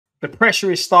The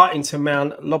pressure is starting to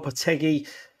mount. Lopetegui,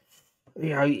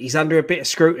 he's under a bit of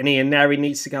scrutiny, and now he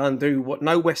needs to go and do what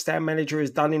no West Ham manager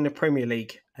has done in the Premier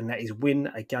League, and that is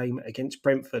win a game against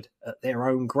Brentford at their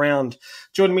own ground.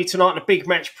 Joining me tonight in a big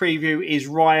match preview is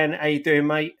Ryan. How you doing,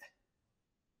 mate?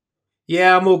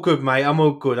 Yeah, I'm all good, mate. I'm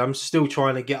all good. I'm still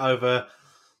trying to get over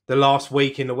the last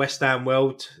week in the West Ham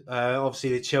world.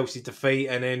 Obviously, the Chelsea defeat,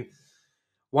 and then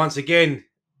once again,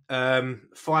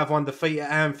 5-1 defeat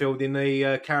at Anfield in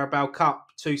the Carabao Cup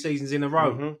 2 seasons in a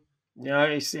row.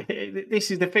 This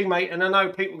is the thing, mate. And I know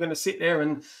people are going to sit there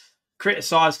and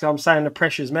criticise because I'm saying the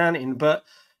pressure's mounting, but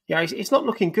it's not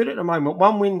looking good at the moment.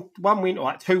 One win, or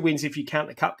like 2 wins if you count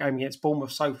the cup game against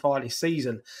Bournemouth so far this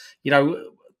season.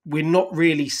 We're not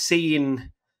really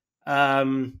seeing.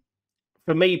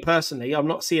 For me personally, I'm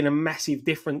not seeing a massive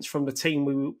difference from the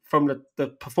team from the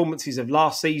performances of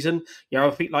last season. I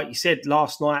think, like you said,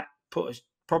 last night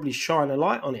probably shine a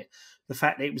light on it. The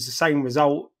fact that it was the same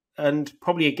result and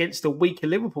probably against a weaker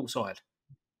Liverpool side.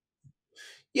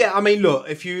 Yeah, I mean, look,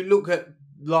 if you look at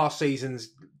last season's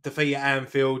defeat at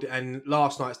Anfield and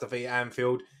last night's defeat at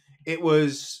Anfield, it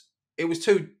was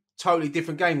 2 totally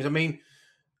different games. I mean,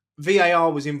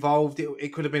 VAR was involved.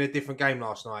 It could have been a different game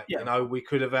last night. Yeah. We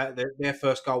could have their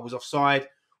first goal was offside.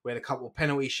 We had a couple of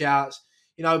penalty shouts.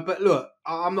 But look,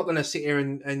 I'm not going to sit here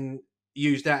and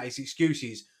use that as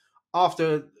excuses. I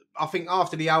think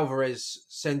after the Alvarez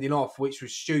sending off, which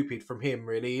was stupid from him,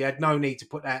 really, he had no need to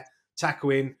put that tackle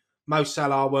in. Mo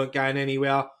Salah weren't going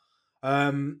anywhere,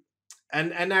 and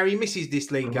now he misses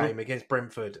this league game against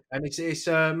Brentford, and it's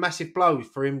a massive blow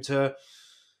for him to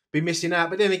be missing out.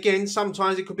 But then again,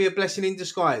 sometimes it could be a blessing in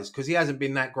disguise because he hasn't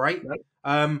been that great.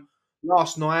 Nope.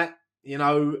 Last night,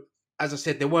 as I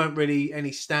said, there weren't really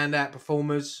any standout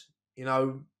performers.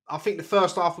 I think the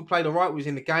first half we played all right, was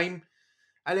in the game.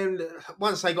 And then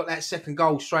once they got that second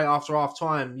goal straight after half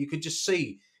time, you could just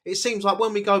see. It seems like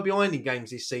when we go behind in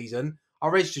games this season,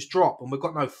 our heads just drop and we've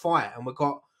got no fight.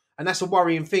 And that's a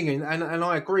worrying thing. And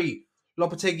I agree.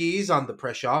 Lopetegui is under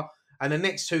pressure. And the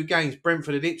next 2 games,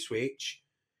 Brentford and Ipswich,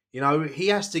 he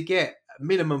has to get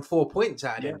minimum 4 points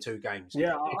out of them 2 games.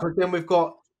 Yeah. Because then we've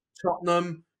got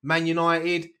Tottenham, Man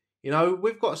United.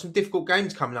 We've got some difficult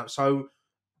games coming up. So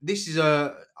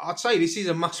I'd say this is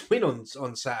a must-win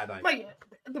on Saturday. Mate,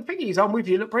 the thing is, I'm with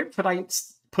you. Look, Brentford ain't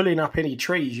pulling up any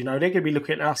trees. They're going to be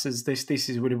looking at us as this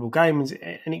is a winnable game,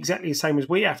 and exactly the same as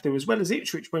we have to, as well as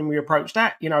Ipswich when we approach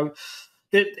that. The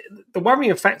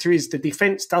worrying factor is the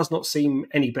defence does not seem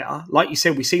any better. Like you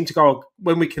said, we seem to go,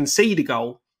 when we concede a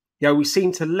goal, we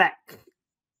seem to lack.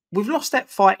 We've lost that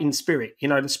fighting spirit.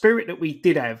 The spirit that we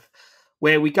did have,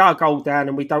 where we go a goal down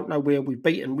and we don't know where we've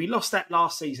beaten. We lost that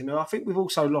last season, and I think we've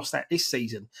also lost that this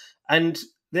season. And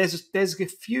there's a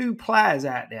few players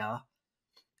out there,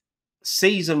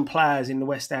 seasoned players in the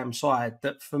West Ham side,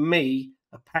 that for me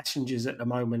are passengers at the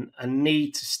moment and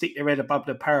need to stick their head above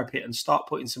the parapet and start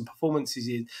putting some performances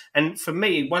in. And for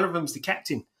me, one of them's the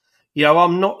captain.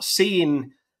 I'm not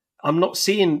seeing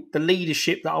the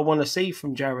leadership that I want to see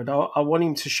from Jared. I want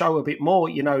him to show a bit more.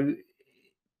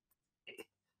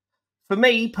 For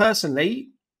me personally,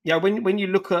 when you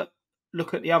look at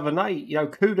the other night,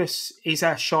 Kudus is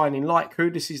our shining light.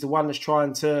 Kudus is the one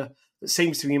that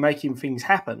seems to be making things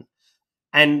happen.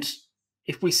 And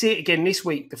if we see it again this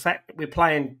week, the fact that we're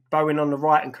playing Bowen on the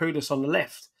right and Kudus on the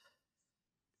left,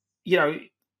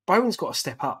 Bowen's got to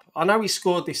step up. I know he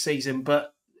scored this season,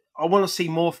 but I want to see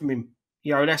more from him.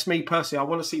 That's me personally. I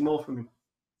want to see more from him.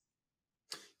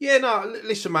 Yeah, no,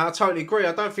 listen, mate, I totally agree.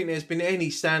 I don't think there's been any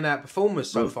standout performers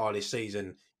so far this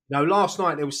season. Last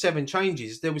night there was 7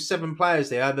 changes. There was 7 players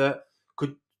there that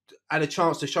had a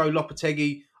chance to show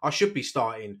Lopetegui I should be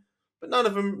starting, but none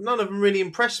of them really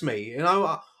impressed me.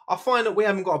 I find that we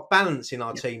haven't got a balance in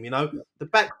our team. The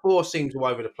back 4 seems all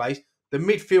over the place. The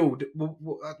midfield,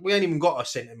 we ain't even got a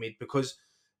centre mid because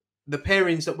the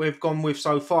pairings that we've gone with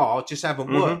so far just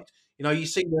haven't worked. You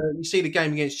see the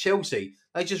game against Chelsea.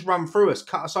 They just run through us,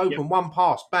 cut us open, one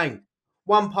pass, bang.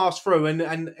 One pass through and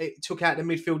it took out the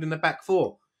midfield and the back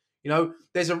 4.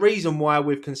 There's a reason why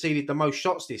we've conceded the most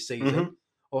shots this season.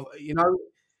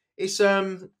 It's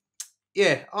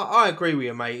I agree with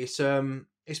you, mate.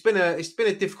 It's been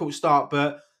a difficult start,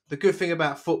 but the good thing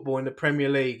about football in the Premier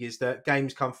League is that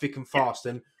games come thick and fast,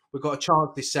 and we've got a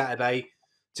chance this Saturday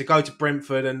to go to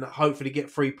Brentford and hopefully get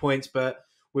 3 points. But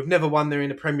we've never won there in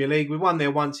the Premier League. We won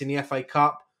there once in the FA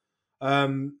Cup.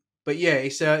 But yeah,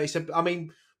 I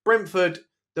mean, Brentford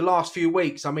the last few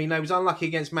weeks. I mean, they was unlucky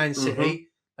against Man City.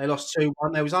 They lost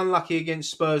 2-1. They was unlucky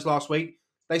against Spurs last week.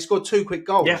 They scored 2 quick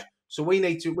goals. Yeah. So we've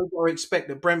got to expect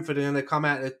that Brentford are going to come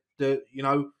out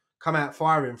come out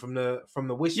firing from the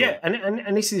Yeah, whistle.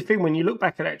 and this is the thing, when you look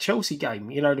back at that Chelsea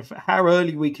game, how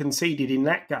early we conceded in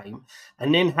that game,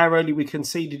 and then how early we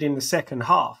conceded in the second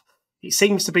half. It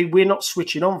seems to be we're not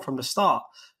switching on from the start.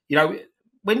 You know,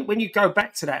 when you go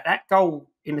back to that goal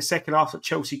in the second half that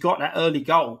Chelsea got, that early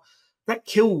goal, that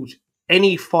killed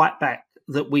any fight back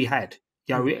that we had.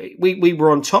 You know, we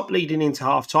were on top leading into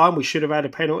half time. We should have had a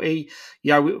penalty.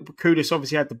 You know, Kudus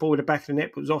obviously had the ball in the back of the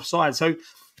net, but was offside. So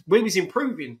we was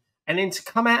improving. And then to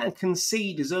come out and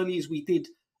concede as early as we did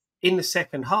in the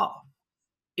second half,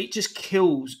 it just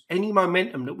kills any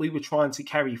momentum that we were trying to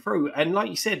carry through. And like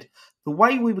you said, the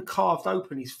way we were carved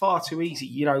open is far too easy.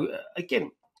 You know,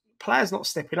 again, players not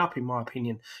stepping up, in my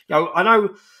opinion. You know, I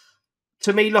know,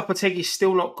 to me, Lopetegui's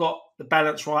still not got the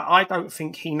balance right. I don't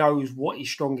think he knows what his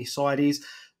strongest side is.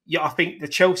 Yeah, I think the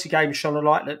Chelsea game shone a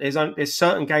light that there's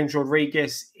certain games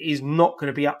Rodriguez is not going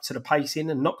to be up to the pace in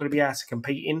and not going to be able to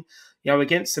compete in. You know,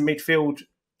 against the midfield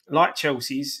like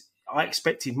Chelsea's, I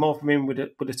expected more from him with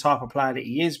the type of player that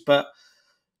he is. But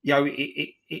you know,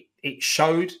 it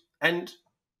showed, and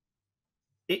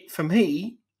for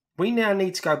me, we now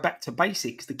need to go back to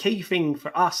basics. The key thing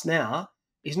for us now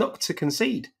is not to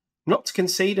concede, and not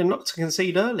to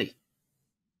concede early.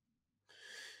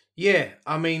 Yeah,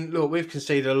 I mean, look, we've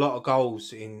conceded a lot of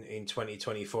goals in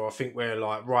 2024. I think we're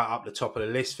like right up the top of the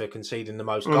list for conceding the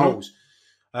most goals.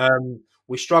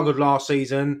 We struggled last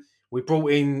season. We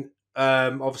brought in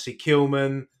obviously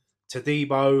Kilman,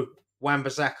 Tadibo,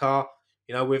 Wan-Bissaka.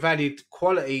 You know, we've added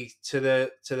quality to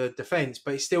the defence,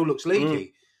 but it still looks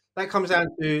leaky. That comes down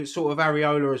to sort of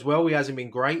Areola as well. He hasn't been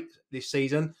great this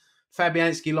season.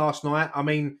 Fabianski last night, I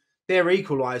mean, their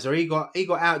equaliser, he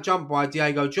got out jumped by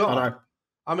Diego Jota.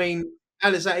 I mean, how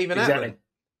does that even happen?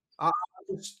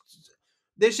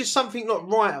 There's just something not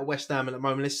right at West Ham at the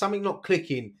moment. There's something not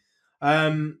clicking.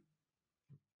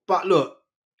 But look,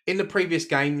 in the previous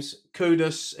games,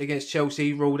 Kudus against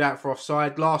Chelsea ruled out for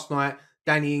offside. Last night,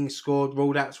 Danny Ings scored,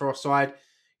 ruled out for offside.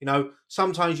 You know,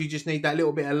 sometimes you just need that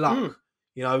little bit of luck,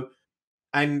 you know,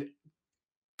 and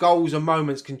goals and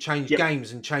moments can change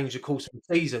games and change the course of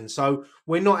the season. So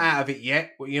we're not out of it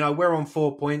yet. You know, we're on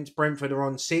 4 points. Brentford are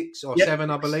on 6 or 7,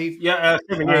 I believe.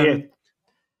 7,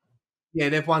 Yeah,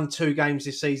 they've won 2 games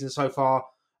this season so far.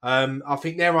 I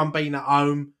think they're unbeaten at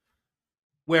home.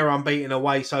 We're unbeaten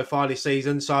away so far this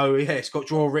season. So, yeah, it's got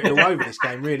draw written all over this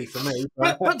game, really, for me.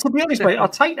 But to be honest, mate, I'll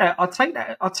take that.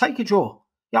 I'll take a draw.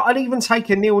 Yeah, I'd even take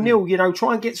a 0-0, you know,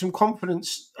 try and get some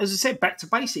confidence. As I said, back to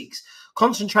basics.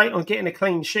 Concentrate on getting a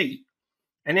clean sheet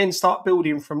and then start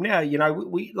building from there. You know,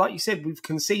 we like you said, we've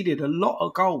conceded a lot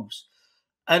of goals.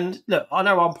 And look, I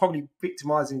know I'm probably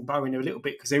victimising Bowen a little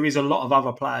bit because there is a lot of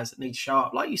other players that need to show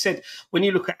up. Like you said, when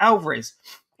you look at Alvarez,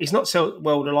 he's not so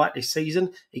well to like this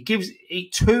season. He gives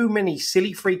too many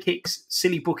silly free kicks,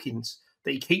 silly bookings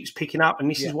that he keeps picking up,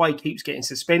 and this is why he keeps getting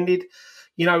suspended.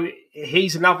 You know,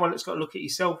 he's another one that's got to look at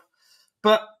himself.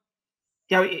 But,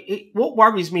 you know, what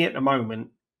worries me at the moment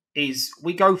is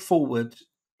we go forward,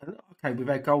 and okay, we've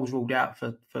had goals ruled out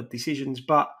for decisions,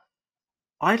 but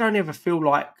I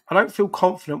don't feel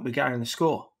confident we're going to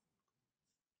score.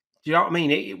 Do you know what I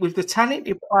mean? With the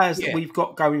talented players that we've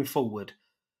got going forward,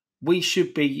 we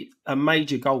should be a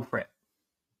major goal threat.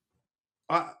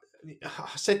 I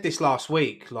said this last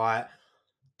week, like,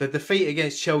 the defeat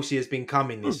against Chelsea has been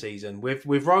coming this season.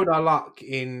 We've rode our luck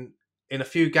in a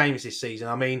few games this season.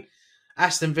 I mean,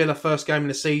 Aston Villa first game of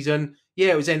the season,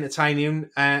 it was entertaining.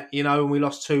 You know, and we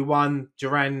lost 2-1.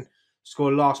 Duran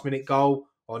scored a last minute goal,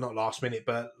 or not last minute,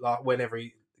 but like whenever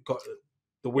he got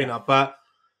the winner. But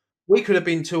we could have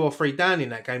been 2 or 3 down in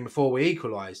that game before we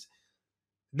equalised.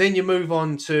 Then you move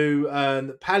on to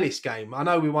the Palace game. I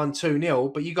know we won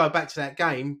 2-0, but you go back to that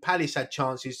game, Palace had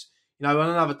chances. You know, on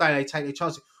another day, they take their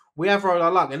chances. We have rolled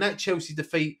our luck, and that Chelsea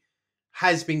defeat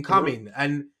has been coming.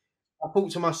 And I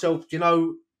thought to myself, you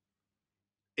know,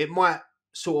 it might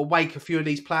sort of wake a few of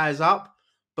these players up.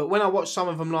 But when I watched some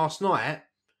of them last night,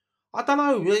 I don't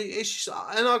know. It's just,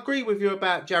 and I agree with you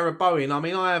about Jarrod Bowen. I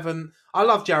mean, I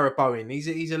love Jarrod Bowen.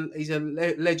 He's a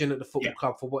legend at the football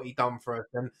club for what he done for us,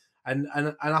 and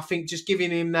I think just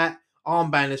giving him that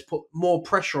armband has put more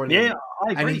pressure on him. Yeah,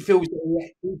 I agree. And he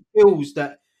feels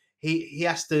that he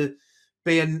has to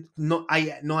be a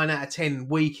 8, 9 out of 10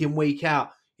 week in, week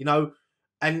out. You know,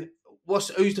 and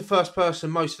who's the first person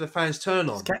most of the fans turn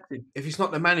on? It's captain. If it's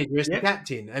not the manager, it's the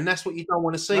captain, and that's what you don't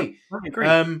want to see. No, I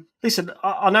agree. Listen,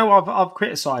 I know I've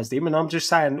criticised him, and I'm just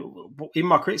saying, in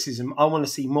my criticism, I want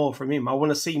to see more from him. I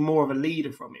want to see more of a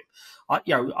leader from him. I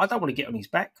don't want to get on his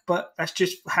back, but that's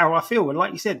just how I feel. And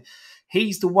like you said,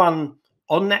 he's the one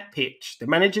on that pitch. The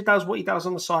manager does what he does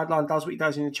on the sideline, does what he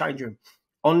does in the change room.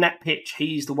 on that pitch,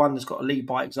 he's the one that's got to lead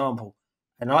by example.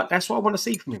 And that's what I want to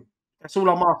see from him. That's all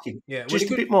I'm asking. Yeah, well,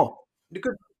 Just a bit more. the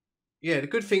good, the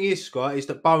good thing is, Scott, is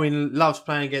that Bowen loves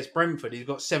playing against Brentford. He's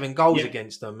got 7 goals Yeah.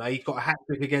 against them. He got a hat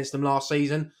trick against them last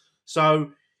season.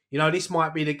 So, this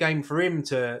might be the game for him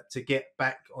to get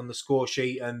back on the score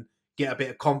sheet and get a bit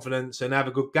of confidence and have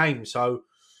a good game. So,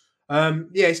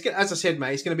 as I said,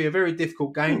 mate, it's going to be a very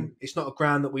difficult game. It's not a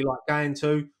ground that we like going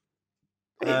to.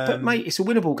 But mate, it's a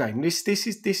winnable game. This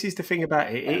is the thing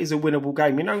about it. It is a winnable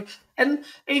game, And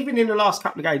even in the last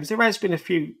couple of games, there has been a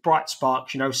few bright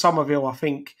sparks. Somerville, I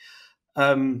think,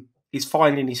 is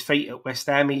finding his feet at West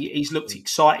Ham. He's looked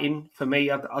exciting for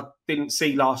me. I didn't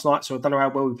see last night, so I don't know how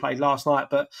well we played last night.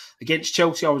 But against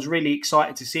Chelsea, I was really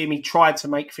excited to see him. He tried to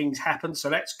make things happen, so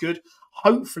that's good.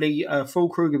 Hopefully,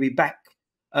 Fulkrug will be back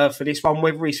for this one.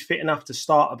 Whether he's fit enough to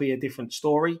start will be a different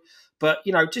story. But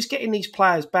just getting these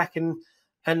players back and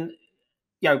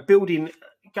building,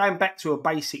 going back to a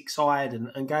basic side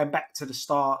and going back to the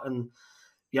start and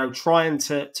trying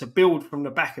to build from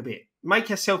the back a bit, make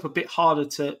yourself a bit harder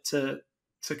to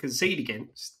concede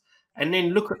against, and then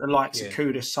look at the likes of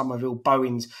Kudus, Somerville,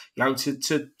 Bowens,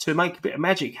 to make a bit of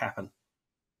magic happen.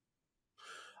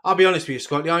 I'll be honest with you,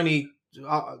 Scott. The only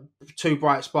 2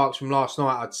 bright sparks from last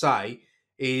night, I'd say,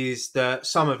 is that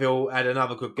Somerville had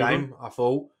another good game. I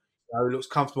thought looks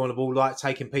comfortable on the ball, like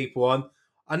taking people on.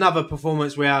 Another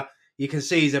performance where you can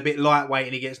see he's a bit lightweight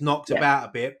and he gets knocked about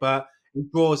a bit, but he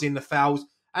draws in the fouls.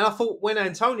 And I thought when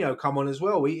Antonio come on as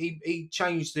well, he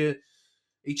changed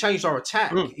our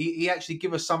attack. He actually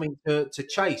give us something to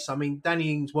chase. I mean,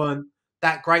 Danny Ings weren't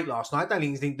that great last night. Danny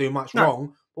Ings didn't do much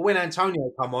wrong, but when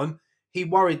Antonio come on, he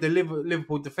worried the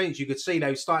Liverpool defence. You could see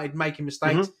they started making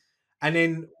mistakes, and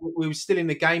then we were still in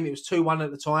the game. It was 2-1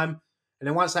 at the time. And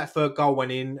then once that 3rd goal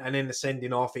went in, and then the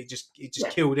sending off, it just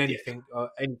killed anything,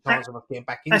 any chance of us getting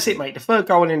back in. That's it, mate. The 3rd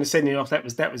goal and then the sending off,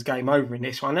 that was game over in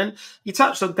this one. And you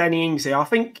touched on Danny Ings there. I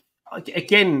think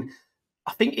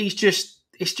it's just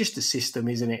a system,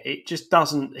 isn't it? It just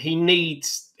doesn't. He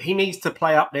needs to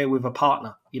play up there with a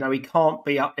partner. He can't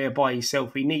be up there by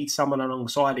himself. He needs someone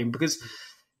alongside him, because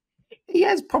he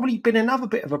has probably been another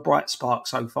bit of a bright spark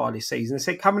so far this season. I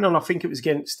said coming on, I think it was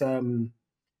against.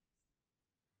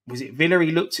 Was it Villa?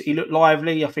 He looked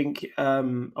lively. I think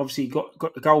obviously he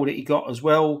got the goal that he got as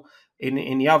well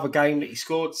in the other game that he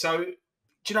scored. So do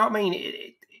you know what I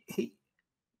mean?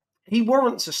 He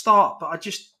warrants a start, but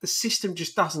the system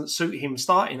just doesn't suit him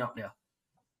starting up there.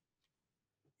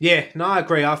 Yeah, no, I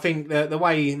agree. I think the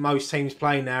way most teams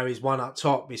play now is 1 up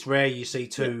top. It's rare you see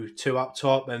two up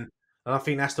top, and I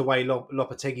think that's the way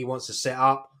Lopetegui wants to set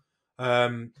up.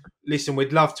 Listen,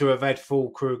 we'd love to have had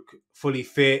Fulkrug fully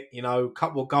fit, a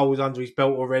couple of goals under his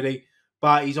belt already,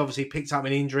 but he's obviously picked up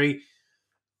an injury.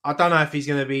 I don't know if he's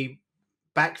going to be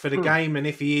back for the game, and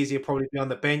if he is, he'll probably be on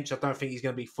the bench. I don't think he's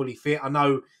going to be fully fit. I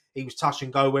know he was touch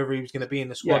and go whether he was going to be in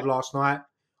the squad last night.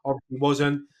 Obviously,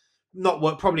 wasn't.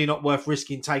 Probably not worth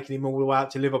risking taking him all the way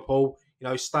out to Liverpool.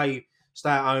 Stay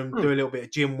at home, do a little bit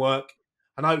of gym work,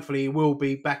 and hopefully he will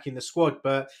be back in the squad.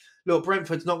 But look,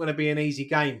 Brentford's not going to be an easy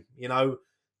game.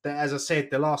 As I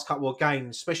said, the last couple of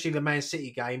games, especially the Man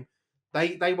City game,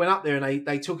 they went up there and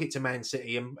they took it to Man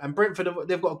City. And Brentford,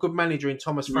 they've got a good manager in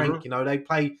Thomas Frank. They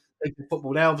play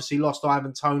football. They obviously lost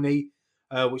Ivan Toney,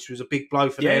 which was a big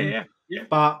blow for them. Yeah.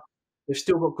 But they've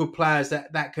still got good players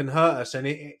that can hurt us. And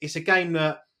it's a game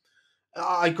that,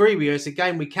 I agree with you, it's a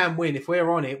game we can win. If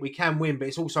we're on it, we can win. But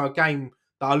it's also a game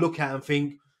that I look at and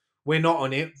think, we're not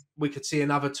on it, we could see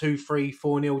another 2-3,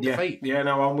 4-0 defeat. Yeah,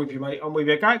 no, I'm with you, mate. I'm with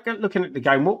you. Go looking at the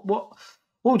game. What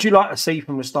would you like to see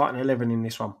from the starting 11 in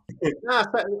this one?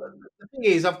 The thing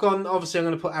is, I'm going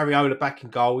to put Areola back in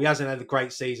goal. He hasn't had a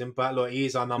great season, but look, he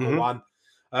is our number one.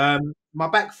 My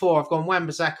back 4, I've gone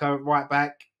Wan-Bissaka right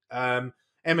back,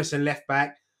 Emerson left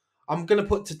back. I'm going to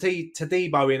put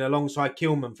Tadibo in alongside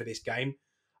Kilman for this game,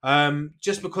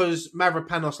 just because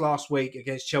Mavropanos last week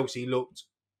against Chelsea looked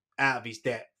out of his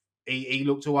depth. He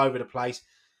looked all over the place.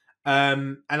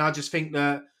 And I just think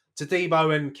that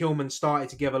Tadibo and Kilman started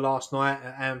together last night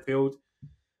at Anfield.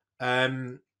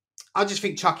 I just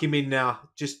think chuck him in now.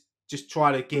 Just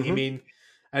try to get him in.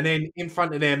 And then in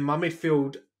front of them, my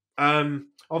midfield,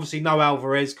 obviously no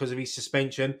Alvarez because of his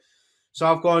suspension. So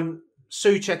I've gone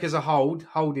Souček as a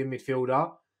holding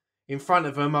midfielder. In front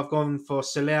of them, I've gone for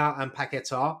Soler and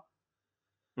Paquetá.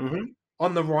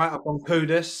 On the right, I've gone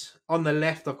Kudus. On the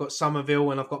left, I've got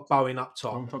Somerville and I've got Bowen up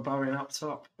top. On for Bowen up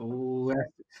top. Ooh.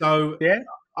 So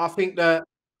I think that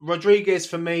Rodriguez,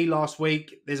 for me, last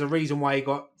week, there's a reason why he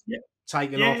got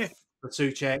taken off for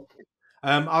Souček.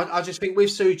 I just think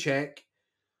with Souček,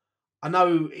 I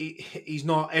know he's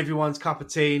not everyone's cup of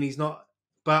tea and he's not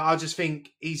but I just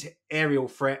think his aerial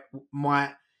threat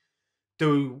might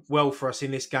do well for us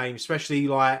in this game, especially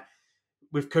like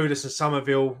with Kudus and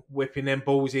Somerville whipping them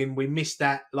balls in. We missed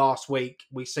that last week.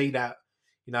 We see that,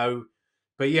 you know.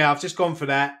 But yeah, I've just gone for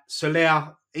that.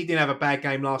 Soler, he didn't have a bad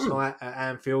game last night at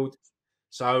Anfield.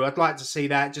 So I'd like to see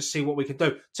that, just see what we can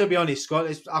do. To be honest,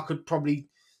 Scott, I could probably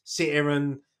sit here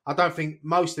and I don't think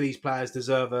most of these players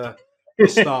deserve a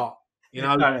start. You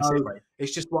know, No, that's it, so mate.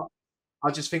 it's just what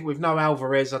I just think with no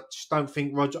Alvarez, I just don't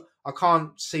think I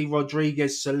can't see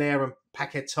Rodriguez, Soler, and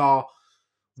Paquetá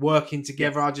working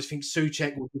together. Yeah. I just think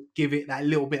Souček will give it that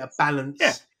little bit of Yeah.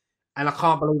 balance. And I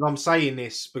can't believe I'm saying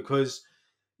this because,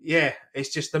 yeah, it's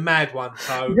just a mad one.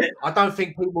 So I don't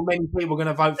think many people are going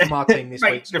to vote for my team this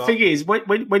Mate, week, the Scott. thing is,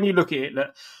 when you look at it,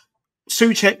 look,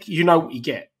 Souček, you know what you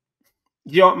get.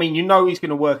 You know what I mean? You know he's going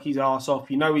to work his ass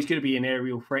off. You know he's going to be an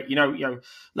aerial threat. You know.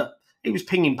 Look, he was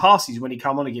pinging passes when he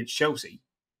come on against Chelsea.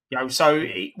 You know, so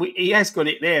he has got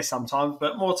it there sometimes,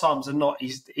 but more times than not,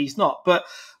 he's not. But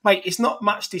mate, it's not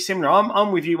much dissimilar.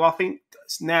 I'm with you. I think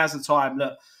now's the time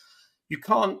that you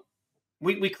can't.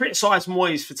 We criticise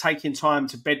Moyes for taking time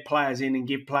to bed players in and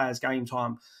give players game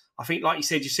time. I think, like you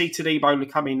said, you see Todibo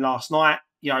come in last night.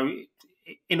 You know,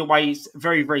 in a way, it's a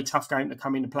very, very tough game to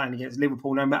come into playing against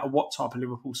Liverpool, no matter what type of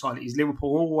Liverpool side it is.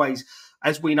 Liverpool always,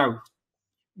 as we know,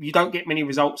 you don't get many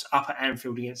results up at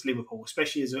Anfield against Liverpool,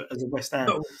 especially as a West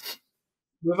Ham.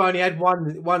 We've only had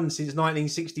one since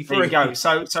 1963. There you go.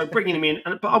 So bringing him in,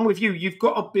 but I'm with you. You've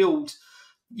got to build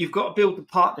the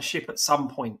partnership at some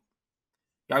point.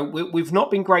 You know, we've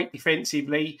not been great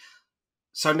defensively,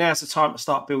 so now's the time to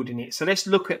start building it. So let's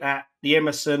look at that. The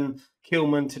Emerson,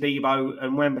 Kilman, Todibo,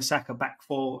 and Wan-Bissaka back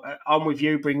four. I'm with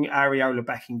you. Bring Areola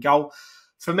back in goal.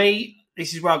 For me,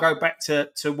 this is where I go back to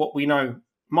what we know.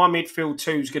 My midfield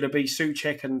two is going to be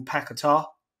Souček and Paquetá.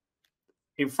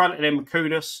 In front of them,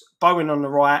 Kudus, Bowen on the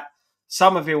right,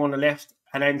 Somerville on the left,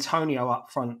 and Antonio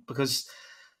up front. Because,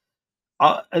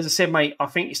 as I said, mate, I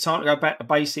think it's time to go back to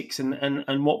basics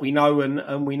and what we know,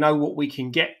 and we know what we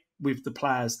can get with the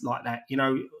players like that. You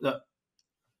know, that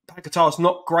Paquetá's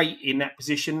not great in that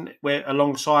position where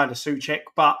alongside a Souček,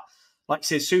 but like I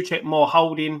said, Souček more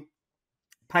holding.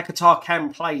 Paquetá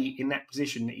can play in that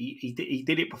position. He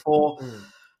did it before.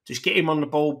 Just get him on the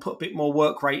ball, put a bit more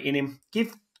work rate in him.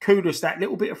 Give Kudus that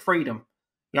little bit of freedom.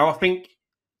 You know, I think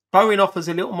Bowen offers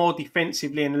a little more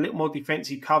defensively and a little more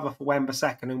defensive cover for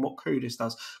Wan-Bissaka than what Kudus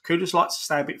does. Kudus likes to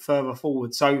stay a bit further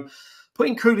forward. So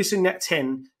putting Kudus in that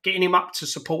 10, getting him up to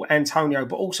support Antonio,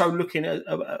 but also looking at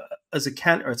as a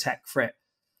counter-attack threat.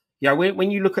 You know,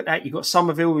 when you look at that, you've got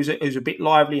Somerville, who's a bit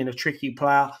lively and a tricky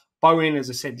player. Bowen, as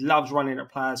I said, loves running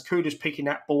at players. Kudus picking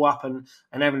that ball up and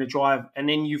having a drive. And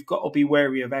then you've got to be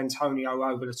wary of Antonio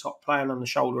over the top, playing on the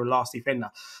shoulder of last defender.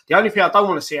 The only thing I don't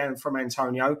want to see from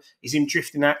Antonio is him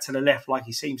drifting out to the left like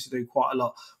he seems to do quite a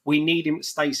lot. We need him to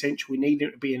stay central. We need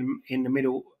him to be in the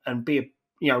middle and be,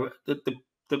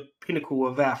 the pinnacle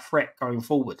of our threat going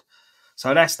forward.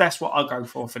 So that's what I'll go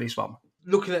for this one.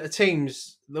 Looking at the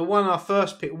teams, the one I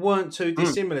first picked weren't too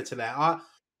dissimilar to that.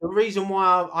 The reason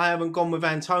why I haven't gone with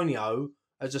Antonio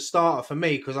as a starter for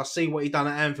me, because I see what he done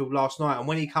at Anfield last night, and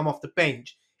when he come off the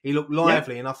bench, he looked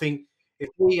lively. And I think if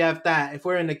we have that, if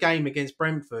we're in a game against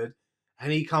Brentford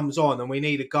and he comes on and we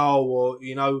need a goal, or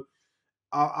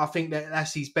I think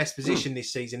that's his best position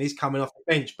this season. He's coming off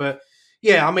the bench, but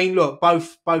yeah, I mean, look,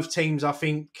 both teams, I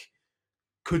think,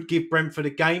 could give Brentford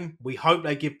a game. We hope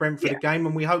they give Brentford a game,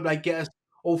 and we hope they get us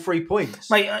all 3 points.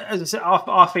 Mate, as I said,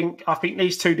 I think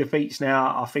these two defeats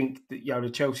now, I think that, the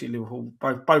Chelsea and Liverpool,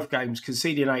 both games,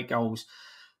 conceding 8 goals,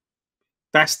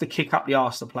 that's the kick up the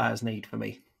arse the players need for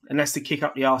me. And that's the kick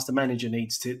up the arse the manager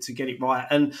needs to get it right.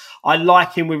 And I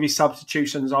like him with his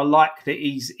substitutions. I like that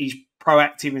he's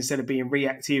proactive instead of being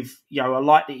reactive. I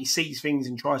like that he sees things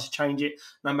and tries to change it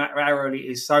no matter how early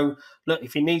it is. So, look,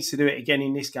 if he needs to do it again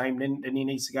in this game, then he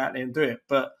needs to go out there and do it.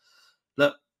 But,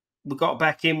 look, we've got to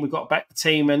back him, we've got to back the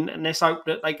team, and let's hope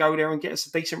that they go there and get us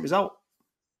a decent result.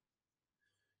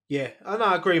 Yeah,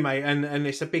 I agree, mate. And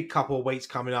it's a big couple of weeks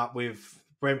coming up with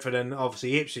Brentford and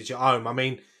obviously Ipswich at home. I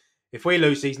mean, if we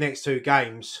lose these next 2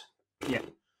 games, yeah,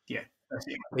 that's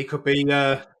it. It could be,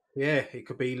 it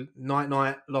could be night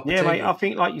Lopetegui. Yeah, mate. I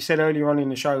think, like you said earlier on in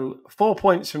the show, 4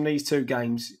 points from these 2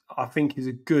 games, I think, is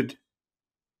a good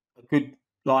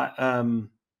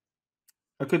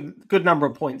number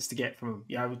of points to get from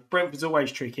them. Brentford's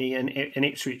always tricky, and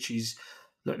Ipswich is,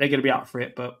 look, they're going to be up for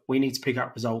it, but we need to pick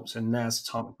up results, and now's the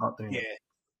time to start doing it.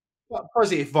 Well,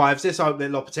 positive vibes. Let's hope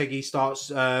that Lopetegui starts,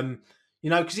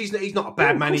 because he's not a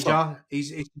bad manager.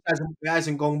 It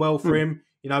hasn't gone well for him.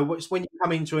 It's when you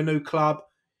come into a new club,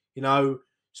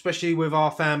 especially with our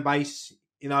fan base,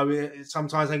 You know,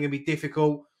 sometimes they can be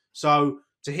difficult. So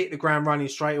to hit the ground running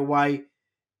straight away,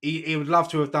 he would love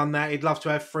to have done that. He'd love to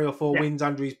have 3 or 4 Yeah. wins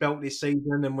under his belt this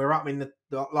season. And we're up in the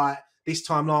like this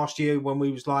time last year when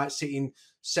we was like sitting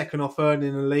second or third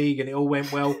in the league and it all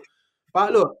went well.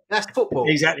 But look, that's football.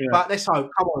 Exactly. But let's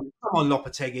hope. Come on,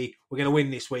 Lopetegui. We're going to win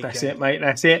this weekend. That's it, mate.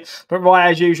 That's it. But right,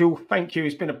 as usual, thank you.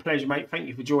 It's been a pleasure, mate. Thank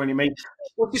you for joining me.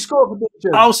 What's your score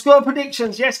prediction? Oh, score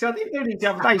predictions. Yes, I didn't do these the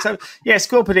other day. So, yeah,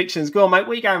 score predictions. Go on, mate.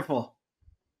 What are you going for?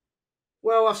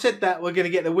 Well, I've said that we're going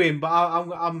to get the win, but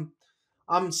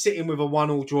I'm sitting with a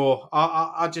 1-1 draw.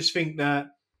 I just think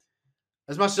that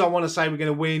as much as I want to say we're going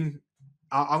to win,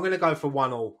 I'm going to go for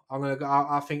 1-1.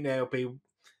 I think there'll be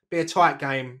a tight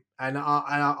game, and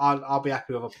I'll be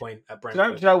happy with a point at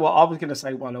Brentford. Do you know what? I was going to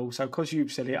say 1-1. So, because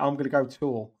you've said it, I'm going to go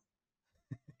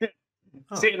 2-2.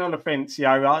 Sitting on the fence,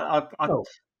 I'm going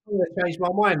to change my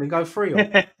mind and go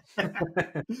 3-0.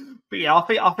 But yeah, I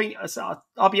think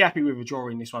I'll be happy with a draw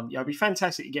in this one. Yeah, it'd be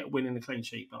fantastic to get a win in the clean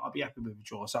sheet, but I'll be happy with a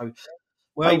draw. So,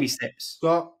 baby steps.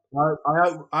 Scott, I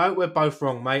hope we're both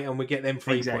wrong, mate, and we get them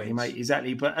 3 exactly, points. Mate,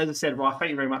 exactly. But as I said, right,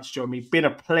 thank you very much for joining me. Been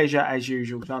a pleasure as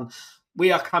usual, son.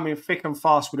 We are coming thick and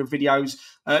fast with the videos.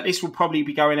 This will probably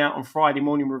be going out on Friday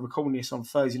morning. We're recording this on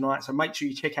Thursday night, so make sure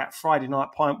you check out Friday Night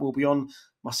Pint. We'll be on.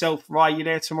 Myself, Ray, you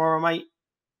there tomorrow, mate?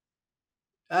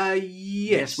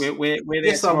 Yes. We're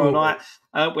there tomorrow night.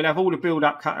 We'll have all the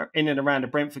build-up in and around the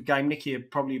Brentford game. Nicky will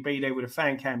probably be there with the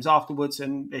fan cams afterwards,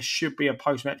 and there should be a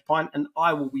post-match pint. And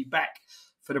I will be back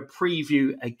for the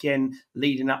preview again,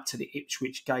 leading up to the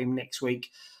Ipswich game next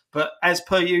week. But as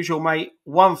per usual, mate,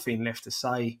 one thing left to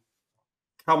say.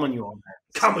 Come on, you Irons.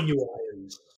 Come on, you Irons.